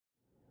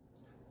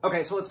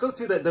Okay, so let's go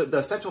through the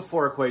essential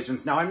four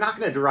equations. Now, I'm not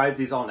going to derive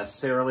these all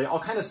necessarily. I'll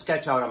kind of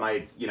sketch out on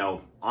my,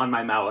 on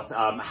my mouth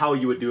how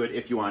you would do it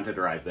if you wanted to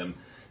derive them.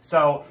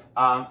 So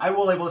I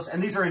will label this,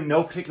 and these are in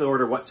no particular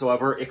order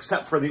whatsoever,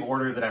 except for the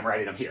order that I'm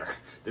writing them here.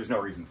 There's no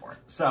reason for it.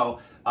 So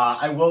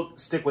I will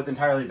stick with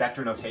entirely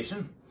vector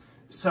notation.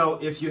 So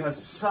if you have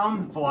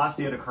some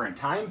velocity at a current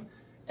time,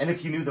 and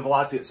if you knew the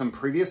velocity at some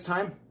previous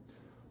time,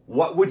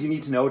 what would you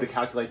need to know to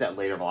calculate that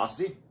later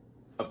velocity?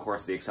 Of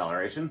course, the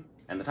acceleration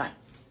and the time.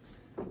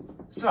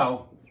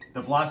 So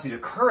the velocity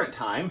at current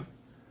time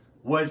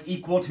was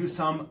equal to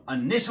some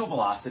initial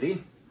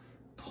velocity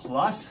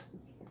plus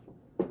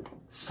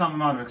some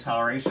amount of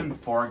acceleration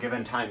for a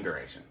given time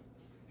duration.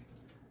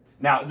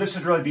 Now, this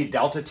should really be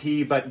delta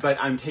t, but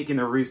I'm taking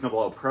the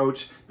reasonable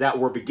approach that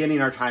we're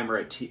beginning our timer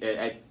at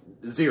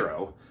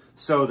 0,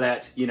 so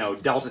that,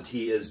 delta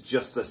t is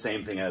just the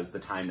same thing as the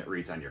time that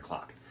reads on your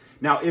clock.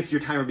 Now, if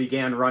your timer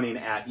began running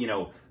at,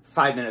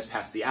 5 minutes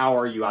past the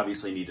hour, you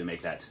obviously need to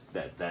make that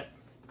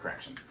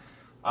correction.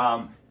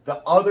 The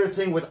other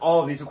thing with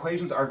all of these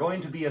equations are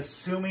going to be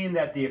assuming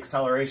that the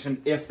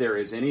acceleration, if there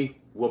is any,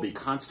 will be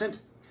constant.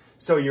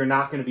 So you're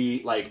not going to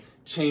be like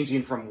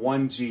changing from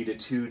 1g to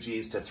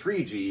 2g's to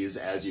 3g's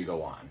as you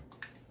go on.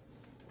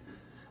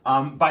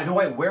 By the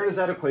way, where does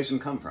that equation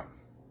come from?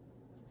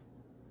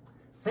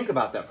 Think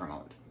about that for a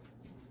moment.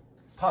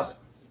 Pause it.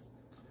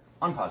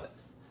 Unpause it.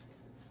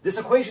 This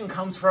equation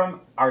comes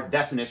from our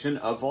definition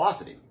of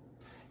velocity.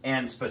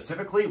 And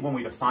specifically, when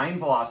we define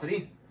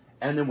velocity,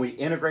 and then we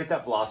integrate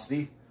that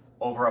velocity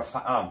over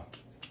a...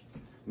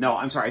 no,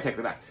 I'm sorry, I take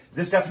that back.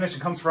 This equation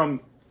comes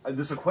from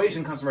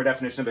our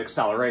definition of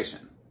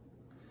acceleration,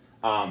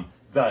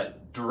 the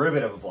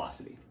derivative of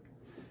velocity.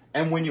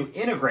 And when you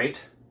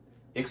integrate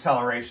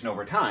acceleration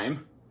over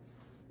time,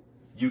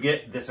 you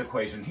get this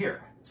equation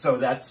here. So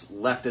that's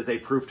left as a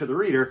proof to the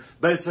reader,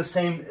 but it's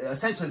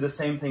essentially the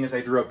same thing as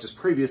I drew up just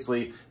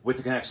previously with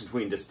the connection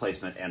between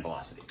displacement and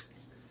velocity.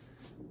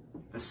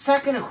 The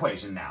second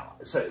equation now,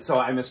 so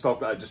I misspoke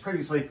just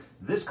previously,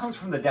 this comes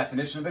from the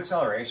definition of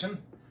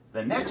acceleration.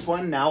 The next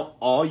one, now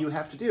all you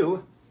have to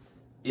do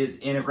is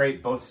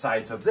integrate both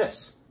sides of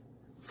this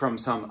from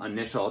some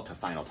initial to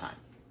final time.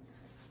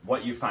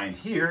 What you find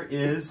here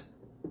is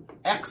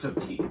x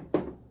of t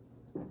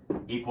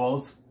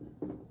equals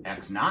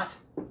x naught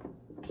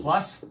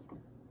plus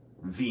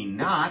v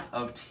naught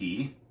of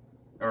t,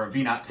 or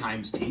v naught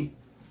times t,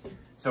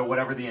 so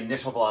whatever the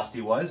initial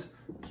velocity was,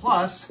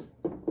 plus,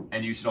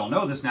 and you should all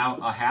know this now,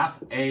 a half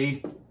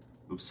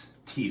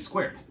t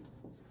squared.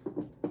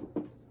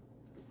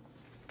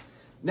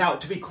 Now,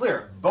 to be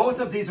clear, both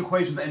of these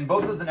equations and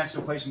both of the next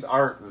equations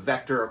are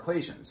vector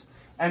equations.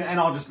 And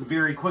I'll just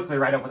very quickly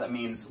write up what that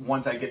means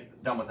once I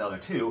get done with the other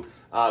two,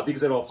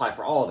 because it'll apply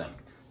for all of them.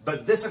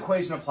 But this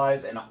equation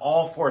applies in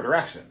all four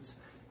directions.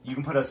 You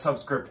can put a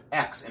subscript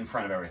x in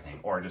front of everything,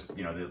 or just,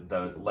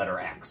 the letter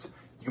x.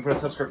 You can put a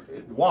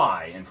subscript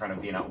y in front of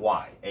v naught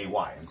y,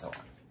 ay, and so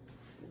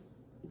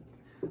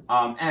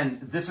on.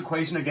 And this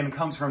equation, again,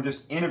 comes from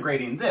just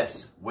integrating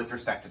this with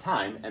respect to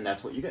time, and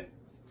that's what you get.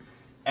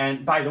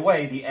 And by the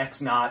way, the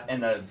x naught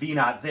and the v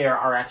naught there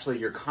are actually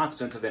your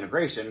constants of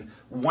integration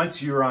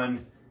once you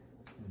run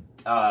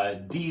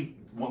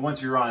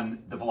once you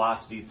run the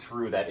velocity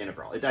through that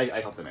integral.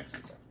 I hope that makes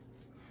sense.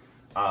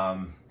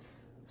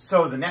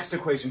 So the next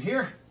equation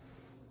here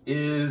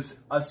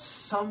is a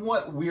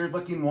somewhat weird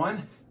looking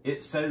one.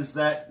 It says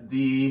that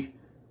the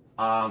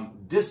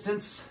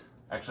distance,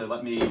 actually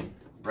let me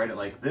write it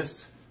like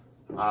this,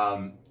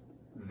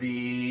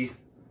 the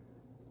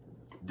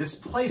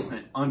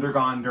displacement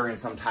undergone during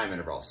some time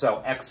interval,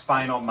 so x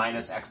final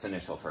minus x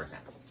initial, for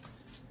example,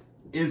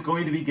 is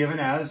going to be given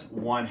as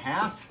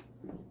 1/2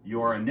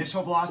 your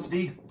initial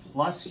velocity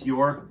plus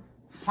your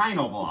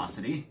final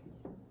velocity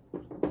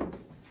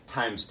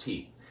times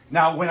t.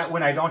 Now,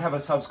 when I don't have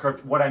a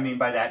subscript, what I mean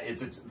by that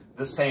is it's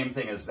the same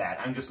thing as that.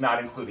 I'm just not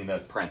including the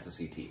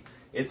parenthesis t.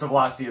 It's the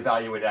velocity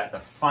evaluated at the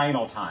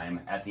final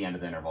time at the end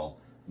of the interval,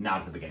 not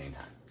at the beginning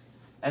time.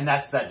 And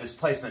that's that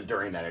displacement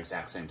during that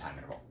exact same time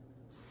interval.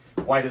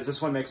 Why does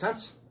this one make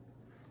sense?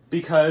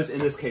 Because in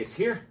this case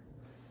here,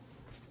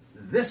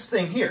 this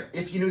thing here,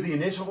 if you knew the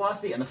initial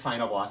velocity and the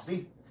final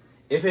velocity,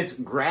 if it's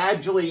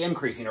gradually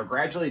increasing or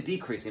gradually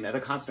decreasing at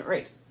a constant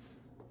rate,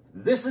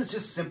 this is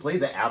just simply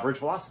the average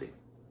velocity.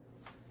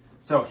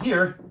 So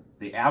here,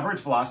 the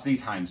average velocity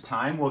times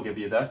time will give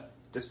you the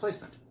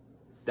displacement.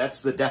 That's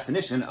the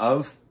definition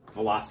of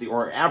velocity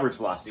or average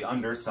velocity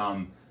under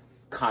some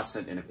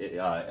constant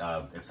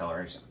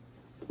acceleration.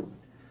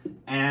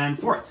 And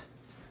fourth,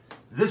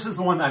 this is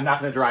the one that I'm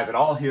not going to derive at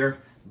all here,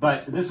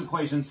 but this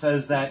equation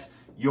says that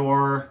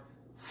your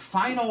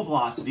final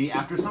velocity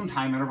after some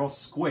time interval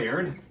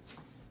squared,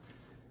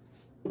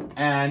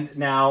 and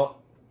now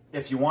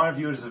if you want to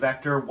view it as a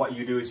vector, what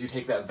you do is you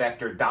take that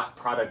vector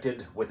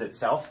dotted with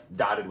itself,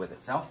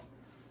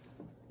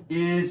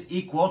 is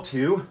equal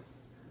to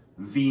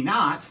v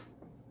naught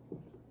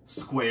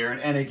squared.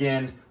 And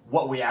again,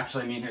 what we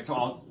actually mean here,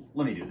 so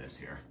let me do this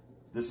here.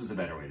 This is a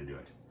better way to do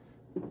it.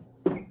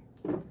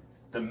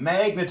 the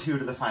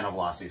magnitude of the final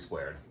velocity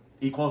squared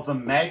equals the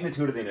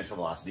magnitude of the initial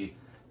velocity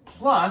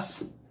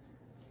plus,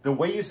 the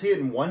way you see it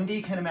in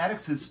 1D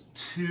kinematics is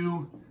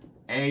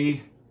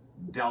 2a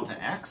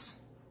delta x.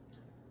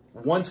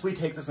 Once we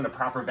take this in a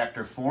proper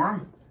vector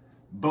form,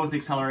 both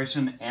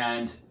acceleration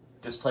and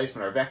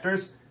displacement are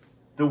vectors.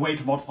 The way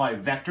to multiply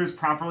vectors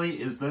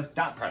properly is the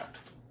dot product.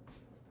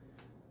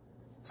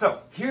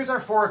 So here's our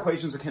 4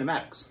 equations of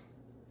kinematics.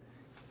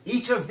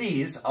 Each of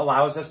these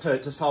allows us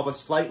to solve a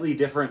slightly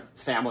different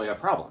family of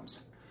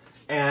problems.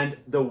 And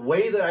the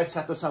way that I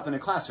set this up in a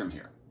classroom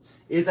here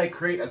is I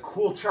create a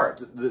cool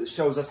chart that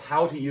shows us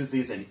how to use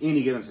these in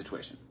any given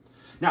situation.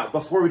 Now,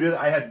 before we do that,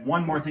 I had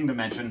one more thing to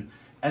mention,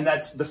 and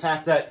that's the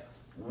fact that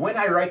when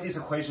I write these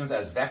equations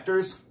as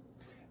vectors,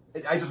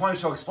 I just want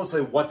to show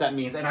explicitly what that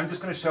means. And I'm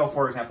just going to show,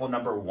 for example,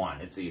 number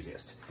 1. It's the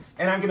easiest.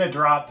 And I'm going to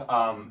drop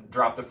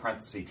the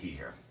parenthesis t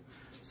here.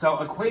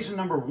 So equation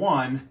number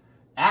 1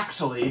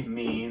 actually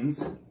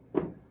means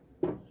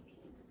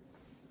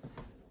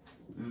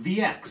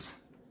Vx,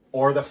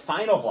 or the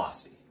final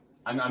velocity,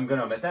 I'm going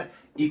to omit that,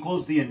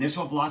 equals the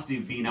initial velocity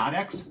v naught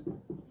x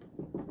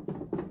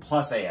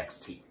plus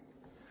axt.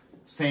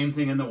 Same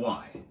thing in the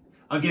y.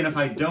 Again, if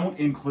I don't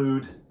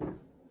include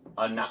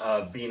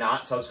a v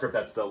naught subscript,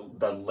 that's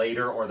the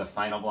later or the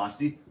final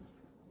velocity.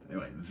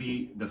 Anyway,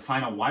 the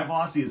final y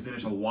velocity is the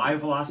initial y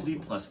velocity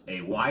plus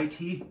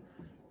ayt.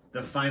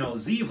 The final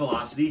z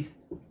velocity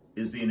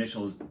is the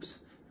initial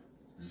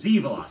z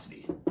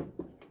velocity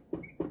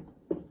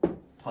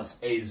plus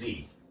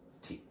AZT.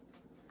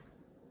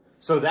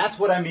 So that's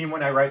what I mean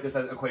when I write this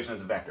equation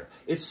as a vector.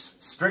 It's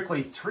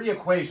strictly 3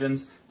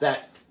 equations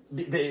that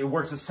it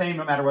works the same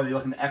no matter whether you're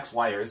looking at x,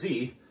 y, or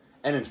z.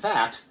 And in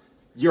fact,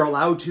 you're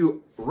allowed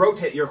to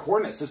rotate your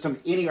coordinate system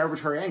any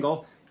arbitrary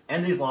angle,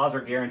 and these laws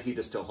are guaranteed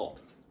to still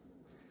hold.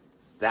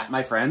 That,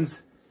 my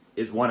friends,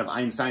 is one of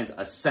Einstein's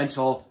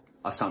essential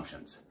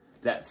assumptions,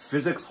 that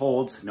physics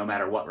holds no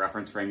matter what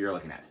reference frame you're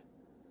looking at.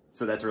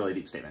 So that's a really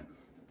deep statement.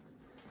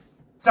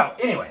 So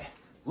anyway,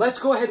 let's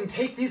go ahead and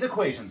take these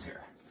equations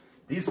here,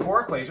 these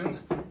 4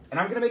 equations, and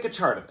I'm going to make a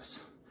chart of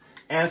this.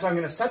 And so I'm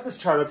going to set this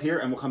chart up here,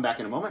 and we'll come back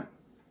in a moment.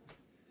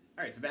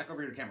 All right, so back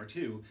over here to camera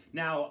 2.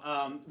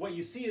 Now, what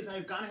you see is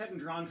I've gone ahead and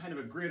drawn kind of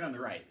a grid on the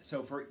right.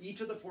 So for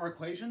each of the 4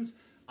 equations,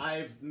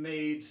 I've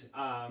made,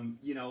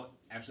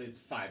 actually it's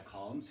 5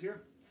 columns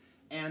here.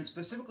 And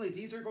specifically,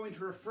 these are going to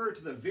refer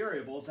to the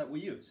variables that we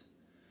use.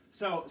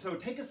 So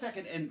take a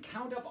second and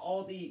count up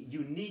all the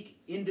unique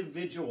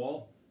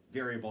individual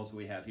variables that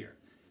we have here.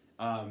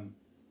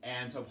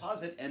 And so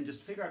pause it and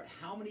just figure out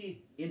how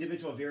many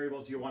individual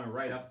variables do you want to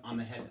write up on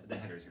the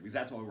headers here, because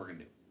that's what we're going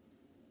to do.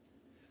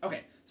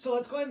 Okay, so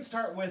let's go ahead and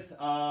start with,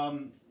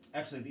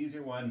 actually the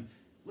easier one.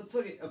 Let's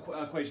look at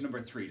equation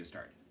number 3 to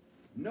start.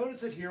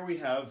 Notice that here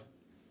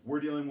we're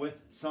dealing with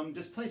some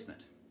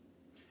displacement.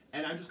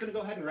 And I'm just going to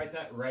go ahead and write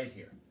that right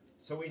here.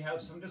 So we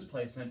have some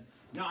displacement.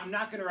 Now, I'm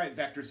not going to write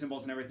vector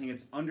symbols and everything.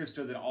 It's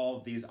understood that all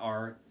of these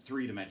are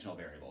 3-dimensional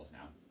variables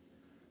now.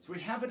 So we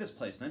have a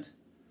displacement.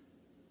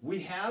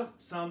 We have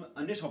some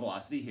initial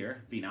velocity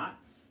here, v naught.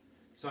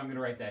 So I'm going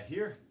to write that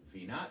here,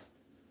 v naught.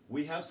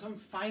 We have some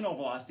final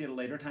velocity at a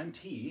later time,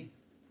 t.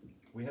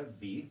 We have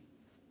v.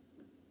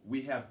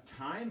 We have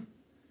time.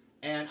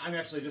 And I'm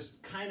actually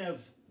just kind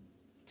of,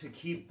 to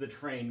keep the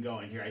train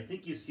going here, I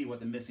think you see what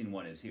the missing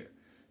one is here.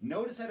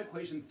 Notice that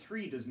equation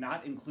 3 does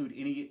not include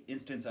any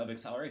instance of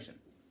acceleration,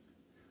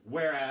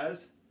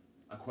 whereas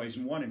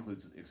equation 1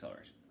 includes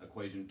acceleration,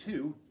 equation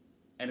 2,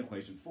 and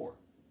equation 4.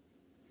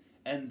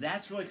 And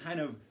that's really kind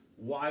of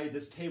why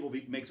this table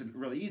makes it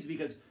really easy,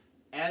 because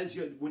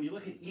when you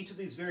look at each of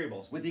these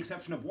variables, with the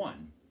exception of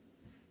 1,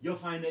 you'll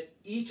find that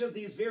each of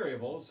these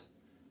variables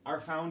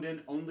are found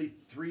in only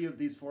 3 of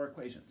these 4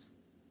 equations.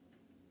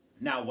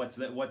 Now, what's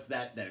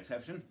that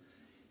exception?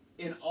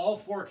 In all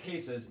 4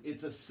 cases,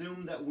 it's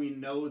assumed that we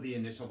know the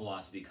initial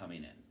velocity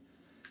coming in.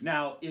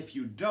 Now, if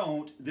you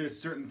don't, there's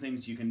certain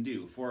things you can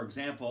do. For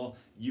example,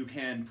 you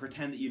can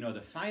pretend that you know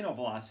the final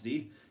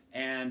velocity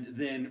and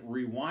then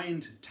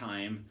rewind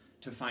time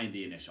to find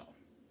the initial.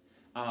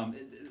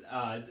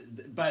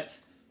 But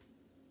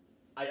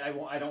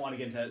I don't want to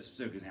get into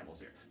specific examples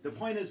here. The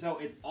point is, though,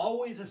 it's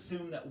always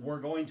assumed that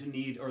we're going to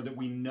need, or that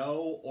we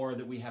know, or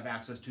that we have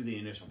access to the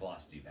initial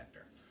velocity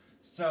vector.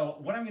 So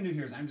what I'm going to do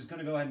here is I'm just going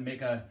to go ahead and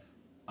make a,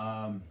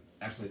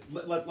 actually,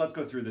 let's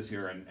go through this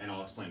here and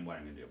I'll explain what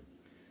I'm going to do.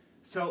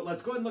 So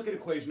let's go ahead and look at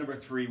equation number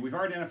 3. We've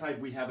already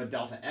identified we have a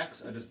delta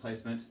x, a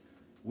displacement.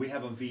 We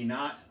have a v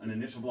naught, an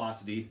initial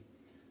velocity.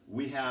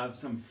 We have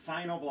some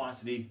final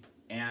velocity,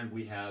 and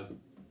we have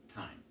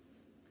time.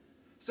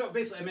 So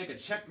basically I make a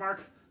check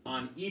mark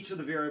on each of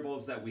the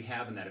variables that we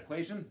have in that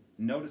equation.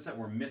 Notice that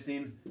we're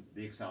missing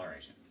the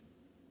acceleration.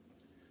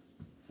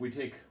 If we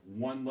take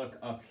one look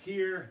up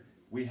here,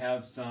 we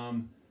have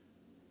some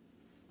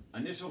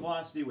initial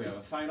velocity, we have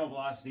a final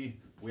velocity,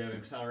 we have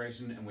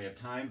acceleration, and we have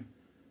time.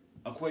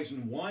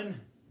 Equation 1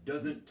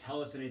 doesn't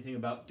tell us anything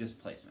about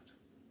displacement.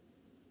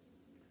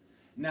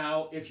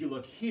 Now, if you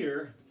look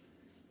here,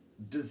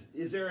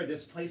 is there a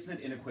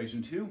displacement in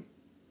equation 2?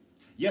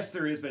 Yes,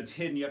 there is, but it's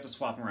hidden. You have to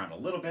swap them around a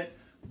little bit.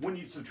 When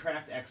you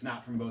subtract x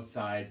naught from both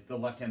sides, the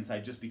left-hand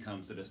side just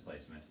becomes the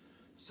displacement.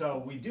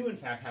 So we do, in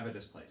fact, have a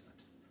displacement.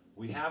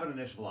 We have an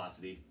initial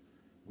velocity.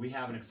 We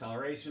have an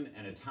acceleration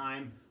and a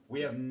time.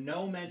 We have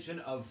no mention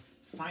of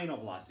final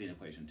velocity in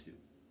equation 2.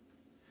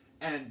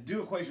 And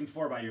do equation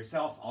 4 by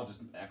yourself. I'll just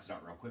x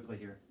out real quickly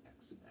here.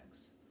 X,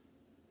 x,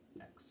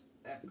 x,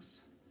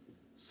 x.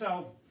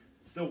 So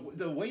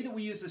the way that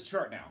we use this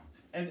chart now,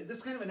 and this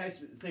is kind of a nice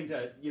thing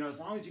to, as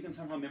long as you can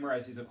somehow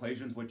memorize these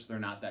equations, which they're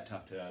not that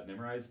tough to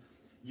memorize,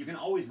 you can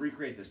always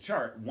recreate this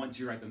chart once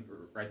you write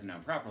them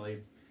down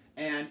properly.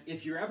 And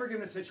if you're ever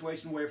given a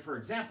situation where, for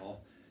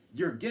example,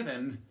 you're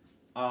given,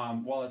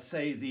 let's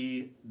say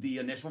the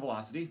initial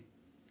velocity,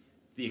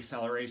 the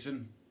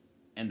acceleration,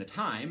 and the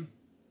time,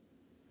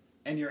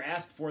 and you're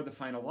asked for the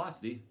final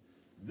velocity,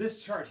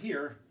 this chart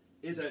here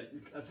is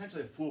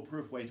essentially a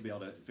foolproof way to be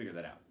able to figure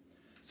that out.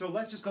 So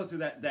let's just go through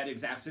that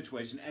exact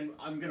situation, and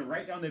I'm going to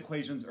write down the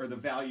equations or the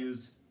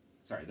values,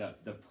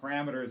 the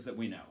parameters that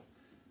we know.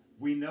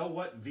 We know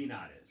what V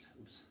naught is.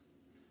 Oops.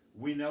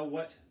 We know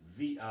what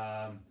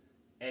A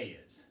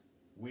is.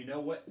 We know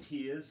what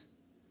T is.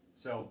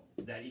 So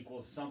that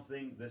equals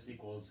something. This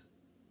equals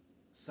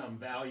some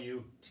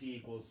value. T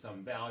equals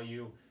some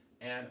value.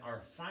 And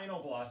our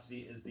final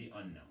velocity is the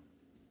unknown.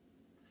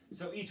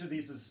 So each of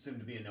these is assumed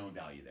to be a known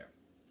value there.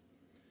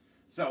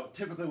 So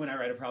typically when I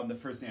write a problem, the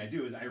first thing I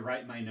do is I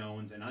write my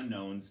knowns and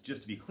unknowns,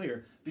 just to be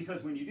clear,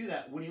 because when you do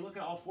that, when you look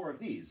at all 4 of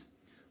these,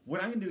 what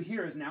I'm going to do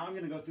here is now I'm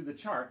going to go through the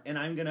chart and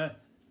I'm going to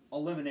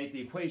eliminate the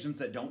equations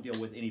that don't deal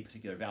with any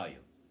particular value.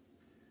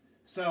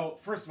 So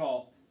first of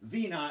all,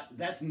 V naught,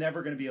 that's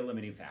never going to be a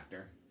limiting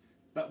factor.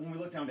 But when we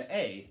look down to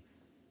A,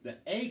 the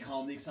A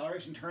column, the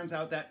acceleration, turns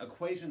out that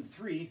equation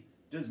 3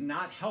 does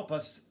not help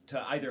us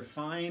to either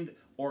find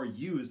or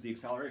use the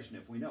acceleration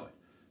if we know it.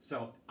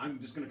 So I'm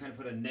just going to kind of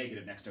put a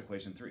negative next to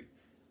equation 3.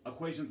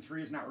 Equation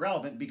 3 is not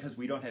relevant because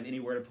we don't have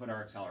anywhere to put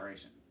our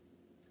acceleration.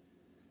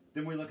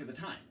 Then we look at the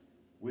time.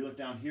 We look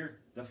down here.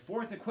 The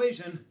 4th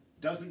equation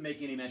doesn't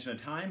make any mention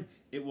of time.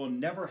 It will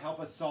never help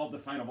us solve the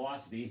final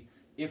velocity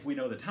if we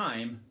know the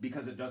time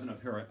because it doesn't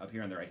appear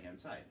on the right-hand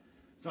side.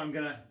 So I'm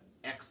going to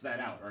X that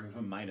out, or I'm going to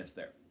put a minus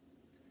there.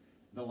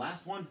 The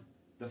last one,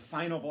 the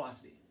final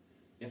velocity.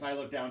 If I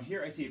look down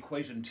here, I see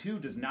equation 2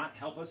 does not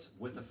help us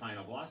with the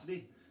final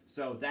velocity.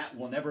 So that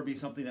will never be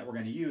something that we're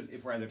going to use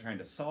if we're either trying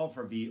to solve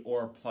for V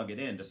or plug it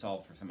in to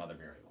solve for some other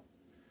variable.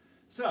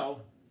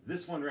 So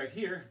this one right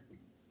here,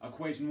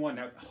 equation 1,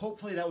 now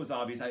hopefully that was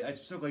obvious. I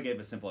specifically gave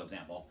a simple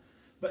example.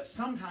 But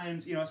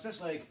sometimes,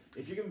 especially like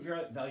if you're given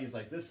values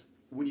like this,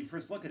 when you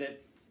first look at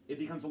it, it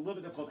becomes a little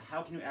bit difficult.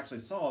 How can you actually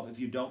solve if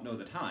you don't know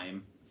the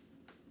time?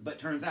 But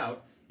turns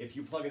out, if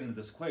you plug it into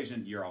this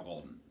equation, you're all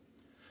golden.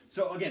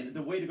 So again,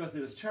 the way to go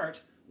through this chart,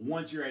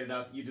 once you write it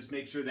up, you just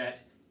make sure that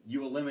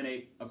you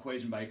eliminate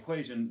equation by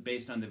equation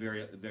based on the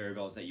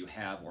variables that you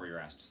have or you're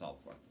asked to solve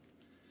for.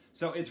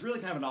 So it's really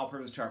kind of an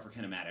all-purpose chart for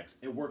kinematics.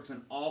 It works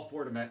in all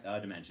 4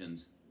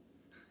 dimensions.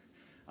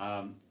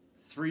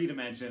 3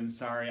 dimensions,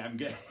 sorry, I'm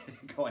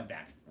going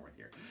back and forth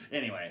here.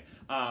 Anyway,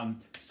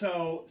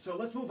 so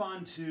let's move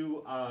on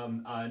to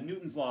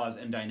Newton's laws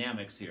and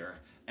dynamics here,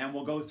 and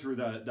we'll go through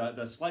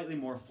the slightly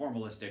more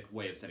formalistic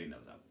way of setting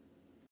those up.